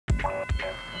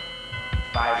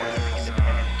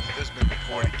There's been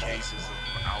reported cases of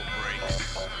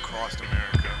outbreaks across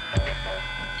America.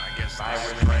 I guess the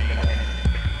strain,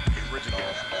 the original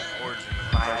origin of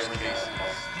the first cases of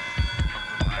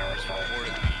the virus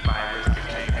reportedly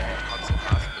came from Hudson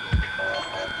Hospital in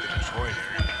the Detroit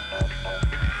area.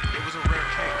 It was a rare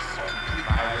case,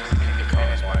 completely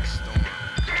caused by a storm.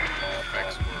 The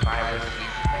effects were highly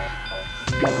lethal.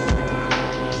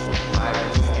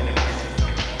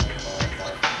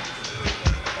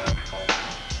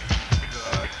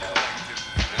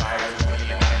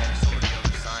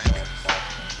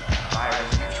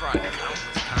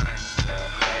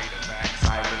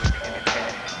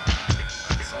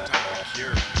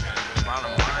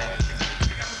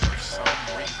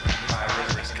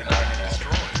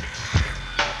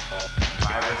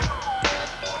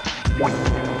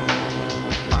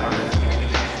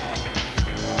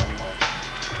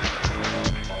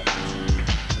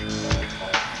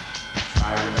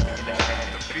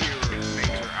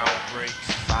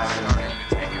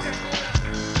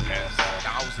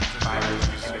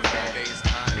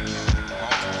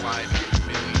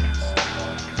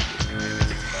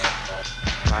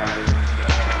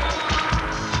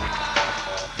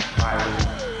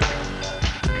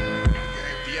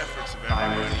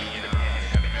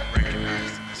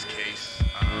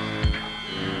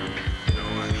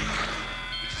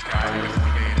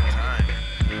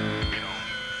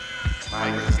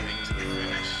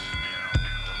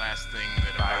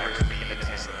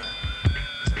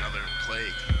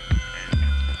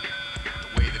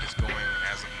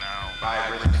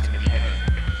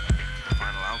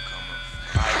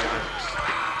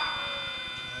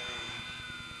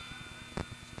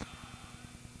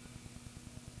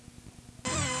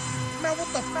 Man,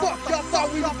 what the fuck? Y'all thought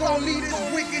we was gonna leave this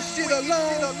wicked shit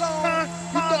alone? Huh?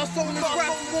 You thought some of this rap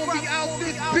was gonna be out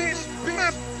this bitch?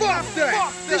 Man, fuck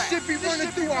that! This shit be running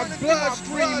through our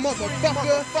bloodstream,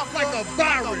 motherfucker, like a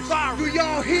virus. Do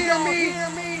y'all hear me?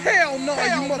 Hell no,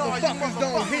 you motherfuckers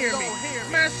don't hear me.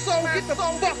 Man, so get the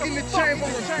fuck in the chamber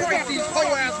and break these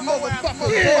hoe-ass motherfuckers.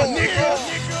 Yeah, nigga.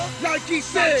 Like he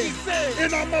said,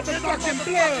 in our motherfucking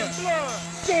blood.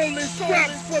 Soulless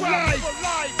raps for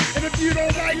life. And if you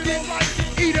don't like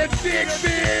it, eat a dick,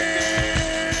 bitch.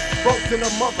 Broke in a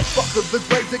motherfucker, the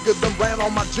grave digger done ran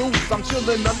on my jewels. I'm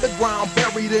chillin' underground,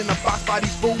 buried in a box by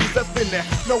these fools that's been there.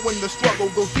 Knowing the struggle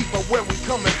goes deeper, where we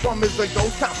coming from is a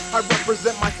ghost town. I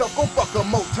represent myself, go fuck a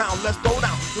Motown. Let's go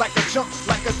down like a chump,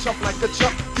 like a chump, like a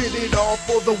chump. Did it all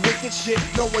for the wicked shit,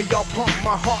 knowing y'all pump.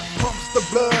 My heart pumps the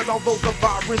blood, although the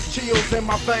virus chills in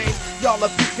my veins. Y'all a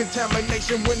deep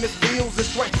contamination when this feels is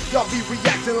strange. Y'all be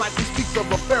reacting like we speaks of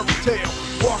a fairy tale.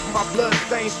 Walk my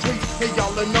blood-stained streets, and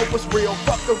y'all know it's real.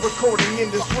 Fuck the recording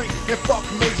industry, and fuck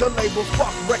major labels.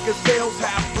 Fuck record sales,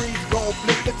 Halfbreeds gon'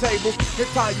 flip the tables and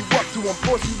tie you up to them,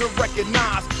 force you to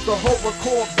recognize the whole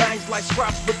record bangs like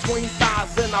scraps between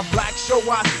thighs. And I black show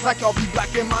eyes like y'all be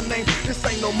black in my name. This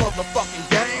ain't no motherfucking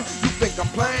game. You think I'm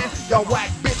playing? Y'all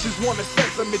whack bitches wanna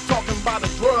censor me talking about a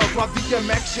drug. My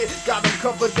DMX shit got them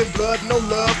covered in blood. No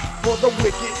love for the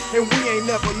wicked, and we ain't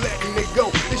never letting it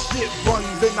go. This shit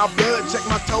runs in our blood. Check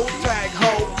my toe tag,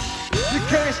 ho. You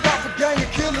can't stop a gang of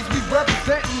killers, we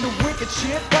representing the wicked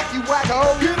shit. Fuck you,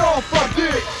 whack-ho, get off of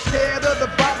dick. Scared of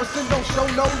the virus and don't show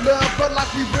no love, but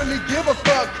like we really give a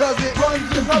fuck, cause it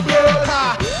runs in our blood.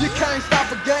 Ha, you can't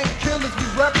stop a gang of killers, we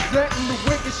representing the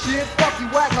wicked shit. Fuck you,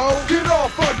 whack-ho, get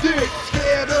off of dick.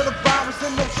 Scared of the virus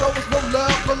and don't show us no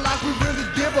love, but like we really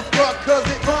give a fuck, cause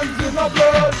it runs in our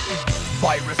blood.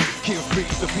 Virus kills me,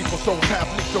 the people's souls half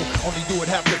lethal. Only do it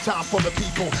half the time for the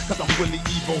people, cause I'm really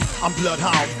evil. I'm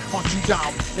bloodhound, hunt you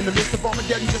down in the midst of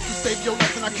Armageddon just to save your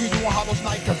life. And I kill you on Hollow's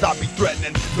night, cause I be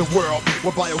threatening the world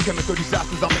with biochemical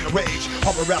disasters. I'm in a rage.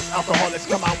 Horror raps, alcoholics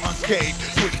come out unscathed.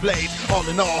 Switchblades, all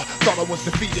in all, thought I was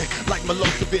defeated like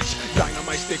Milosevic.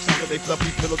 Dynamite sticks under they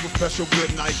fluffy pillows with special good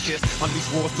night kiss. Unleash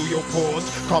wars through your pores,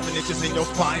 carving itches in your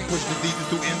spine. Push diseases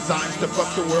through enzymes to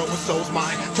fuck the world with soul's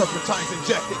mind. Turpentines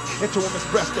injected into women's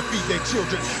breast to feed their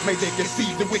children. May they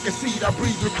conceive the wicked seed. I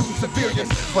breed recruiting civilians,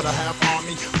 but I have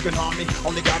army who can harm me.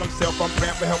 Only God himself, I'm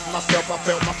praying for helping myself. I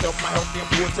failed myself, my health being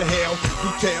poured to hell.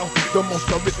 Detail the most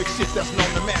horrific shit that's known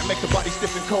to man. Make the body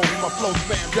stiff and cold. My flow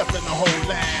span death in the whole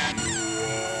land.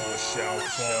 All shall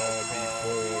fall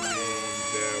before me.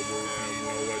 There will be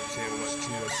no attempts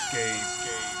to escape,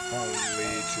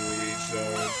 only to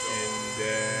result in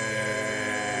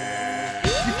death.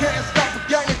 You can't stop a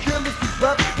gang of killers, we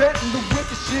representing the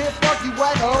wicked shit. Fuck you,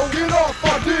 whack-ho, get off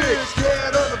our dick.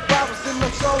 Scared of the virus and no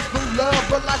shows no love,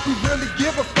 but like we really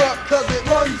give a fuck, cause it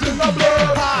runs in our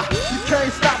blood. Ha, you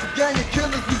can't stop a gang of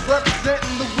killers, we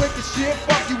representing the wicked shit.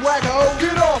 Fuck you, whack-ho,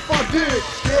 get off our dick.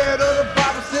 Scared of the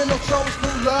virus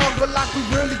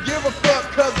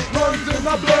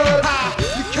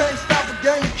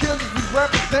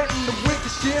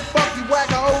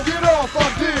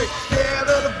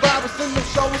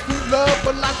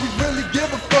but like we really give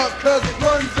a fuck, cause it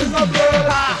runs in our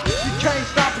blood. You can't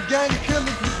stop a gang of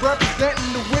killers who's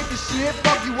representing the wicked shit.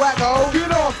 Fuck you, wacko.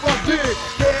 Get off our dick.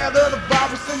 Scared of the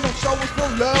virus and don't show us no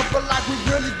love, but like we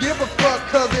really give a fuck,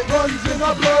 cause it runs in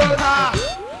our blood.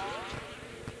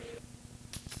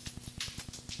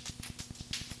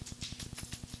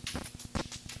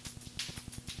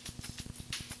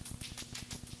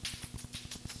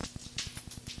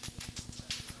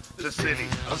 The city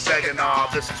of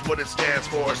Saginaw, this is what it stands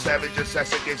for. Savage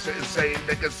assassinates the insane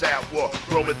niggas at war.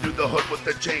 Roaming through the hood with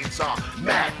the chainsaw.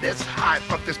 Madness, I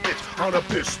fuck this bitch on a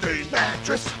piss-stained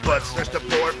mattress. Blood starts to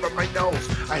pour from my nose.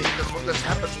 I hate this when this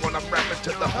happens when I'm rapping to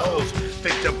the hoes.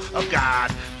 Victim of God,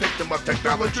 victim of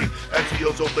technology. As the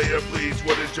ozone layer bleeds,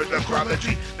 what is your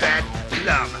necrology?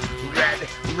 Bedlam, red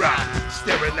rum.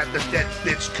 Staring at this dead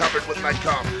bitch covered with my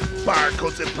cum.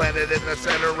 Barcodes implanted in the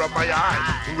center of my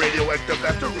eye. Radioactive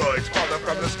asteroids falling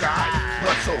from the sky.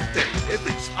 Blood so thick, it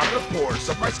leaks out of the pores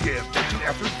of my skin. Touching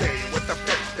every day with the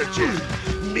fifth the chin.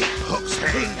 Meat hooks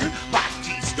hang,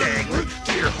 body sting.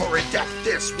 Dear horrid death,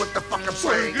 this what the fuck I'm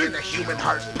saying. In a human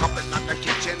heart pumping on the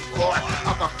kitchen floor.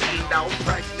 I'm a female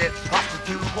pregnant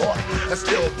prostitute whore. A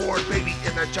stillborn baby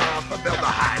in a jar of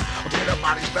formaldehyde. A bit of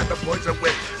body spent the poison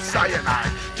with cyanide.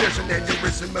 There's an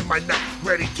aneurysm in my neck,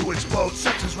 ready to explode.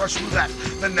 Such as rush roulette.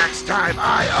 The next time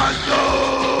I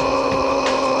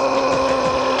unload.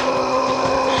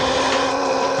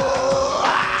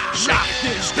 Shocked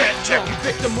in dead rum,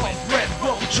 victim of red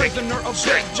rum, prisoner of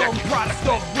red rum, product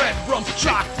of red rum.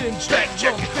 Shocked in dead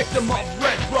rum, victim of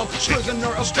red rum, prisoner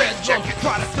of red rum,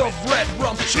 product of red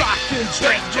rum. Shocked in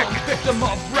dead rum, victim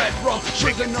of red rum,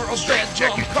 prisoner of red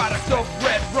rum, product of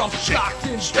red rum. Shocked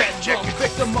in dead rum,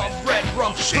 victim of red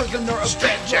rum, prisoner of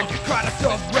red rum, product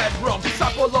of red rum.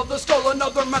 Disciple of the skull,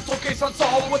 another mental case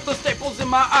unsolved with the staples in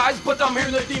my eyes, but I'm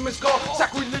hearing the demons call.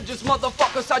 Sacrilegious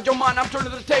motherfucker, side your mind, I'm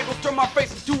turning the tables, turn my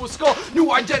face into a skull. New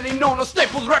identity known as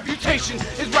Staples' reputation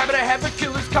is rabid to have a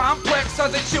killer's complex.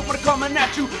 As they shit when coming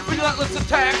at you, relentless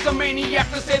attacks. A maniac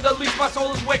to say the least, my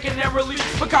soul is waking and released.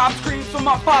 Macabre screams from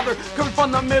my father, coming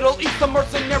from the Middle East. A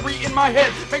mercenary in my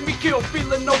head, make me kill,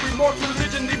 feeling no remorse.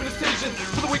 Religion, leaving decisions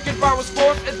for the wicked virus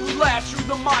force as we lash through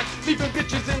the mind, leaving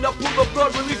bitches in the pool of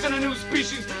blood, releasing a new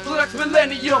species for the next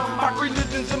millennium. My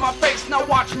religion's in my face, now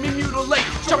watch me mutilate,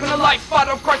 choking the life out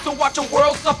of Christ. So watch a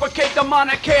world suffocate,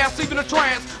 demonic chaos, leaving a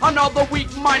trance. Another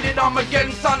weak-minded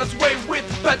Armageddon's on its way with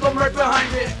Bedlam right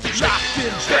behind it. Locked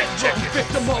in red rum,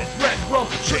 victim of red rum,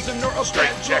 prisoner of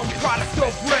red rum, product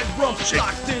of red rum.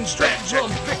 Locked in red rum,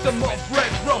 victim of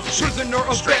red rum, prisoner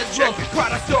of red rum,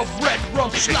 product of red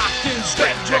rum. Locked in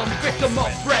red rum, victim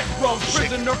of red rum,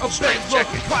 prisoner of red rum,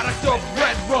 product of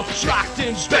red rum. Locked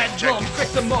in red rum,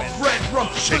 victim of red rum,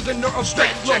 prisoner of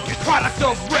red rum, product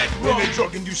of red rum. In a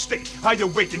drug-induced state, I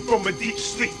awaken from a deep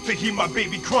sleep to hear my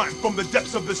baby crying from the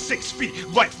depths of the 6 feet.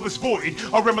 Lifeless void,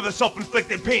 I remember the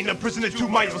self-inflicted pain, a prisoner to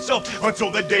my own self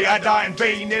until the day I die in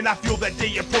vain. And I feel that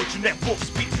day approaching at full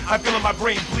speed. I feel my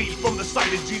brain bleed from the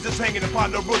sight of Jesus hanging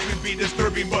upon the rosary beam.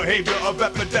 Disturbing behavior of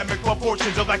epidemic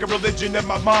proportions, a lack of religion in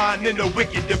my mind and a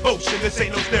wicked devotion. This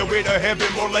ain't no stairway to heaven,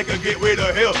 more like a gateway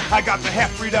to hell. I got the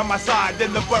half-breed on my side,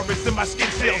 then the virus in my skin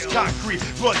cells. Concrete,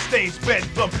 blood stains,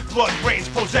 bedlam, blood rains,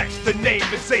 Prozac's the name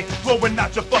to say, flowing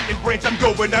out your fucking brains. I'm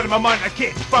going out of my mind, I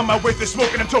can't find my way through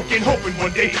smoke, and I'm choking, hoping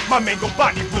one day my mango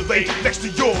body will lay next to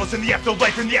yours in the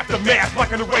afterlife, in the aftermath,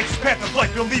 blocking the righteous path of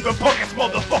life. You'll leave a punk-ass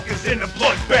motherfuckers in a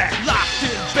bloodbath. Locked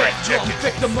in red rum,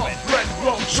 victim of red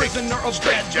rum, prisoner of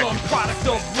red rum, product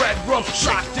of red rum.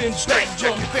 Locked in red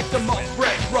rum, victim of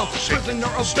red rum, prisoner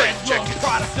of red rum,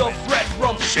 product of red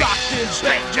rum. Locked in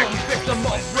red rum, victim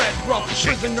of red rum,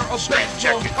 prisoner of red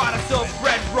rum, product of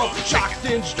red rum. Locked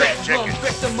in red rum,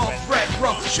 victim of red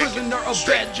rum, prisoner of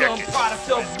red rum, product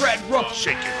of red rum.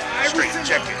 Shake it, Every straight single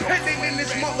check it, pending in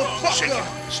this motherfucker.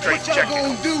 straight What y'all check it.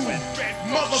 gonna do,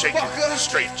 shake motherfucker? it,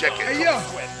 straight check it. Hey yo,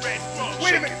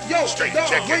 wait a minute, yo, Straight dog,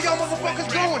 check it. where y'all motherfuckers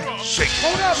going? Shake it,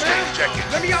 Hold up, straight man. check it.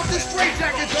 Let me out this straight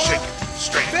jacket, Shake dog. it,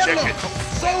 straight check Bedlam. it.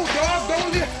 So, dog,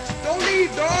 don't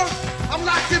leave, dog. I'm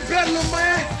locked in Bedlam,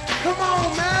 man. Come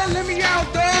on, man, let me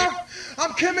out, dog.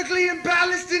 I'm chemically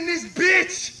imbalanced in this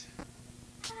bitch.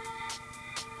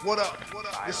 What up?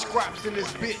 The Scraps in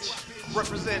this bitch,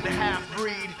 representing the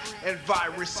Halfbreed and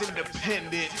Virus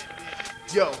Independent.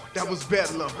 Yo, that was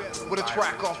Bedlam with a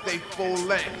track off their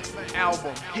full-length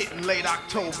album hitting late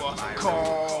October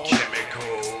called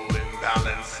Chemical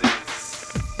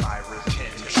imbalances. Virus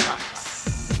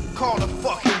shots. Call the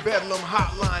fucking Bedlam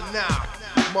hotline now,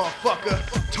 motherfucker.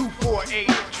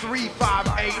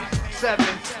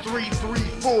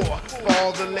 248-358-7334 for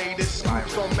all the latest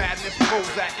scoops on Madness,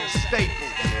 Prozac, and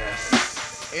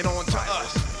Staples. And on to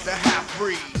us, the Halfbreed.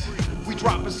 Halfbreed. We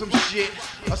dropping some shit.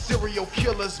 A serial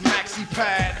killer's maxi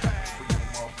pad.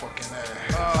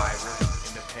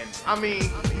 I mean,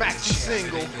 maxi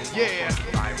single, yeah.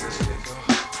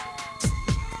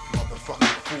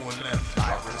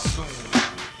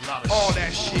 All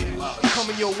that shit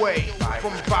coming your way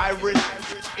from Virus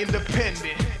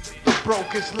Independent, the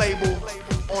brokest label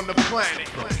on the planet.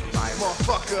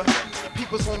 Motherfucker,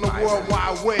 people's on the World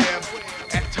Wide Web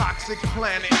at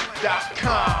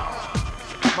toxicplanet.com.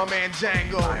 My man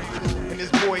Django and his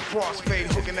boy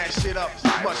Crossfade hooking that shit up.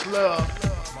 Much love.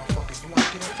 Motherfucker, you wanna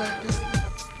get infected?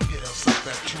 Hit us up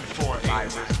at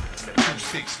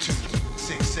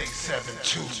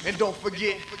 248-262-6872. And don't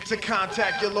forget to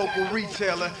contact your local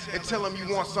retailer and tell them you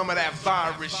want some of that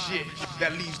virus shit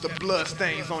that leaves the blood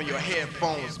stains on your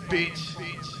headphones, bitch.